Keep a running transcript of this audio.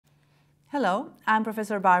Hello, I'm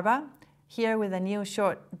Professor Barba, here with a new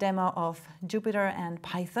short demo of Jupyter and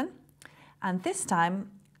Python. And this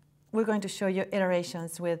time, we're going to show you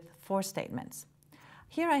iterations with 4 statements.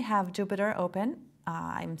 Here I have Jupyter open.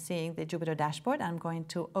 I'm seeing the Jupyter dashboard. I'm going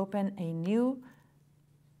to open a new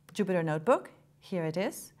Jupyter notebook. Here it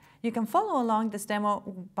is. You can follow along this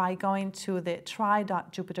demo by going to the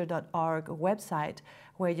try.jupyter.org website,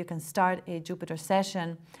 where you can start a Jupyter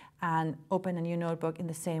session and open a new notebook in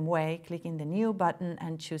the same way, clicking the New button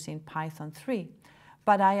and choosing Python 3.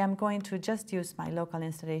 But I am going to just use my local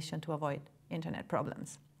installation to avoid internet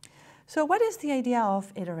problems. So what is the idea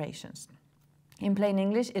of iterations? In plain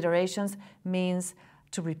English, iterations means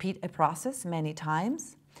to repeat a process many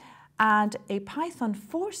times. And a Python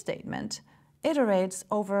 4 statement iterates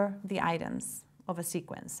over the items of a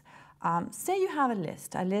sequence. Say you have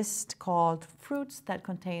a list called fruits that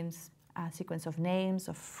contains a sequence of names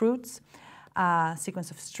of fruits, a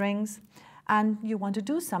sequence of strings, and you want to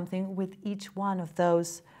do something with each one of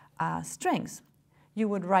those strings. You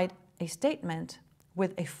would write a statement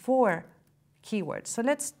with a 4 keywords. So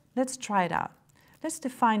let's try it out. Let's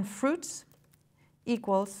define fruits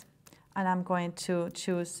equals, and I'm going to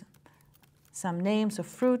choose some names of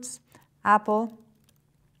fruits: apple,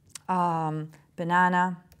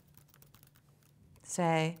 banana,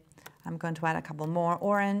 say, I'm going to add a couple more,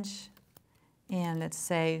 orange, and let's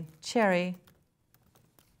say cherry,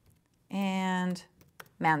 and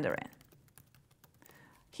mandarin.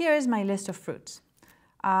 Here is my list of fruits.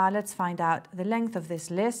 Let's find out the length of this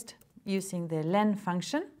list using the len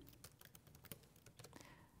function.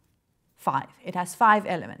 5. It has 5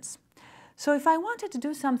 elements. So if I wanted to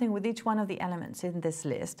do something with each one of the elements in this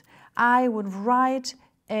list, I would write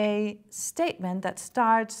a statement that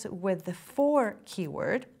starts with the 4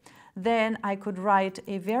 keyword. Then I could write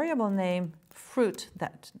a variable name fruit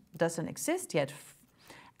that doesn't exist yet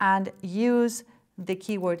and use the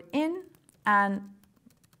keyword in and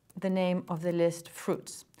the name of the list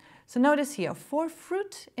fruits. So notice here, for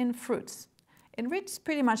fruit in fruits. It reads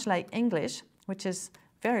pretty much like English, which is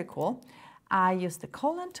very cool. I use the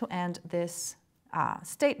colon to end this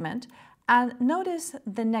statement, and notice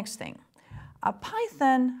the next thing.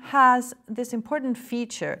 Python has this important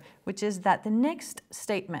feature, which is that the next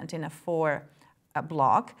statement in a 4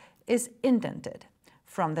 block is indented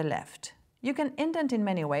from the left. You can indent in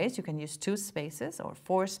many ways. You can use 2 spaces or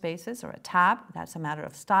 4 spaces or a tab. That's a matter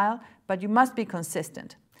of style, but you must be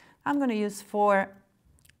consistent. I'm going to use 4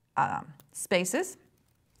 spaces,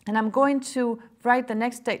 and I'm going to write the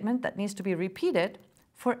next statement that needs to be repeated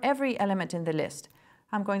for every element in the list.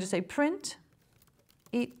 I'm going to say print,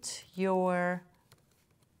 eat your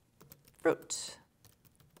fruit.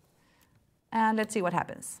 And let's see what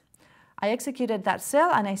happens. I executed that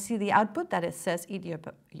cell and I see the output that it says eat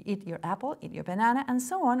your apple, eat your banana, and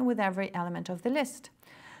so on with every element of the list.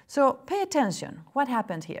 So pay attention. What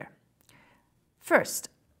happened here? First,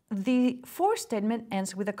 the 4 statement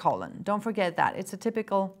ends with a colon. Don't forget that. It's a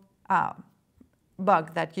typical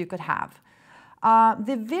bug that you could have.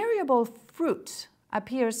 The variable fruit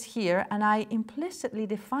appears here, and I implicitly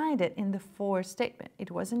defined it in the 4 statement.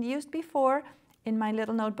 It wasn't used before in my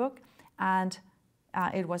little notebook, and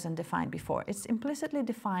it wasn't defined before. It's implicitly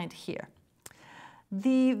defined here.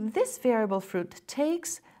 This variable fruit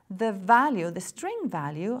takes the value, the string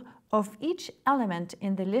value of each element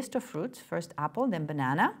in the list of fruits, first apple, then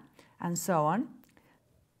banana, and so on,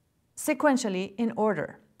 sequentially in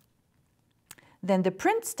order. Then the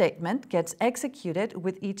print statement gets executed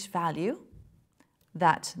with each value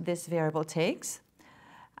that this variable takes.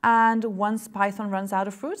 And once Python runs out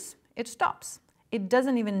of fruits, it stops. It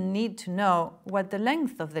doesn't even need to know what the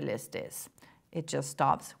length of the list is. It just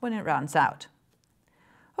stops when it runs out.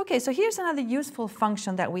 Okay, so here's another useful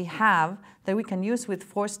function that we have that we can use with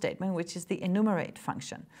 4 statement, which is the enumerate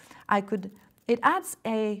function. It adds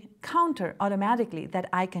a counter automatically that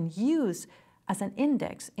I can use as an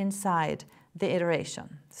index inside the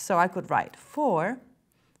iteration. So I could write for,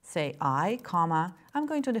 say I, comma, I'm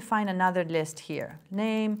going to define another list here.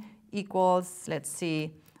 Name equals, let's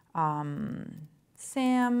see,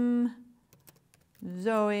 Sam,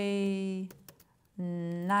 Zoe,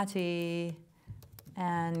 Natty,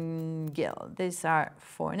 and Gil. These are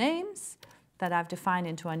 4 names that I've defined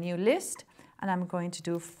into a new list, and I'm going to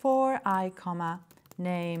do for I, comma,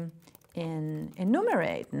 name in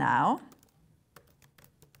enumerate now,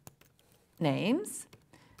 names,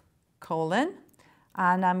 colon,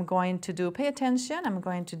 and I'm going to do, pay attention, I'm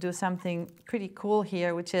going to do something pretty cool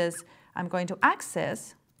here, which is I'm going to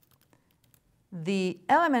access the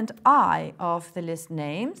element I of the list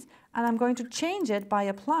names, and I'm going to change it by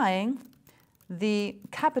applying the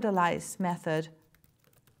capitalize method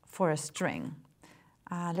for a string.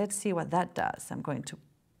 Let's see what that does. I'm going to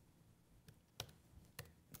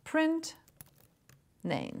print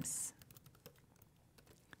names.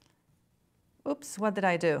 Oops, what did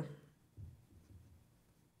I do?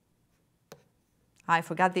 I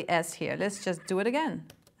forgot the S here. Let's just do it again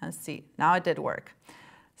and see. Now it did work.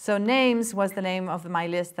 So names was the name of my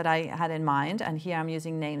list that I had in mind, and here I'm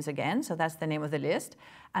using names again, so that's the name of the list.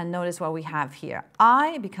 And notice what we have here.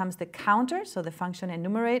 I becomes the counter, so the function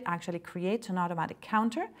enumerate actually creates an automatic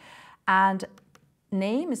counter, and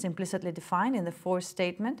name is implicitly defined in the for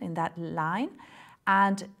statement in that line.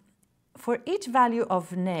 And for each value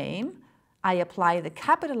of name, I apply the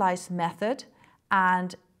capitalized method,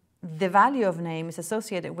 and the value of name is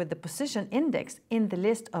associated with the position index in the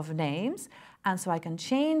list of names, and so I can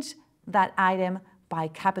change that item by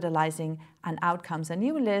capitalizing, and out comes a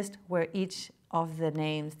new list where each of the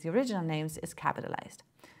names, the original names, is capitalized.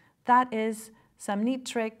 That is some neat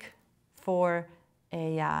trick for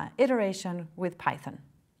a iteration with Python.